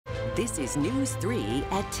This is News 3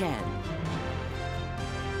 at 10.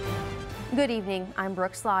 Good evening, I'm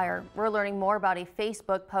Brooke Slyer. We're learning more about a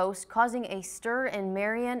Facebook post causing a stir in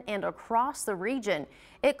Marion and across the region.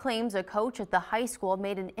 It claims a coach at the high school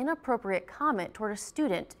made an inappropriate comment toward a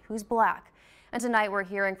student who's black. And tonight we're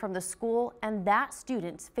hearing from the school and that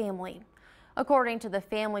student's family. According to the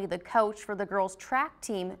family, the coach for the girls' track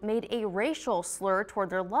team made a racial slur toward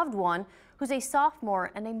their loved one, who's a sophomore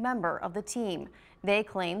and a member of the team. They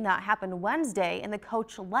claim that happened Wednesday and the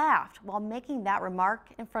coach laughed while making that remark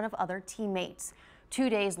in front of other teammates. 2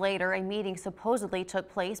 days later, a meeting supposedly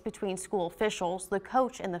took place between school officials, the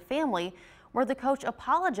coach, and the family, where the coach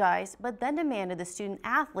apologized but then demanded the student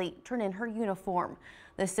athlete turn in her uniform.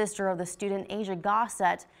 The sister of the student, Asia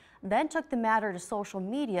Gossett, then took the matter to social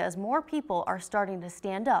media as more people are starting to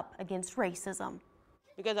stand up against racism.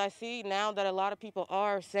 Because I see now that a lot of people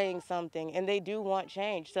are saying something and they do want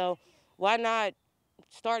change. So why not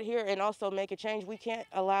start here and also make a change? We can't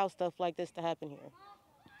allow stuff like this to happen here.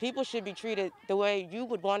 People should be treated the way you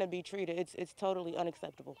would want to be treated. It's totally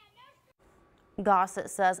unacceptable. Gossett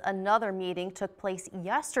says another meeting took place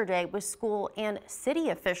yesterday with school and city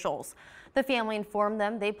officials. The family informed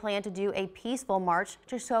them they plan to do a peaceful march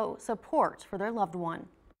to show support for their loved one.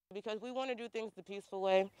 Because we want to do things the peaceful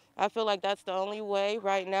way. I feel like that's the only way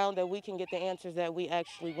right now that we can get the answers that we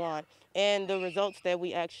actually want and the results that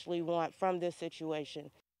we actually want from this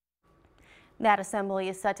situation. That assembly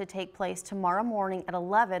is set to take place tomorrow morning at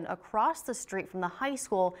 11 across the street from the high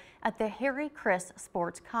school at the Harry Chris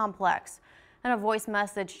Sports Complex. In a voice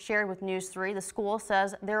message shared with News 3, the school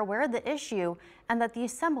says they're aware of the issue and that the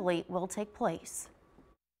assembly will take place.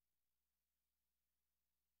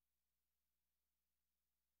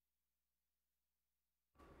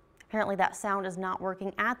 Apparently that sound is not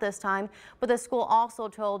working at this time, but the school also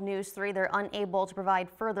told News 3 they're unable to provide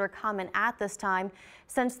further comment at this time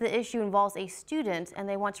since the issue involves a student and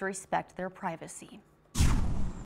they want to respect their privacy.